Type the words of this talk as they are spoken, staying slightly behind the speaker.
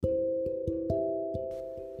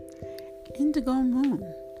Indigo Moon.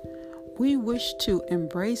 We wish to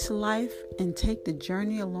embrace life and take the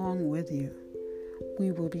journey along with you.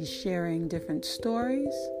 We will be sharing different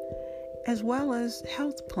stories as well as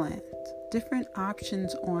health plans, different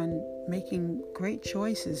options on making great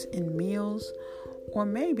choices in meals, or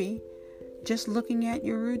maybe just looking at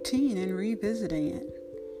your routine and revisiting it.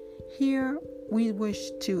 Here, we wish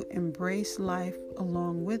to embrace life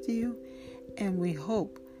along with you, and we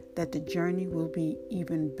hope that the journey will be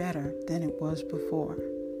even better than it was before.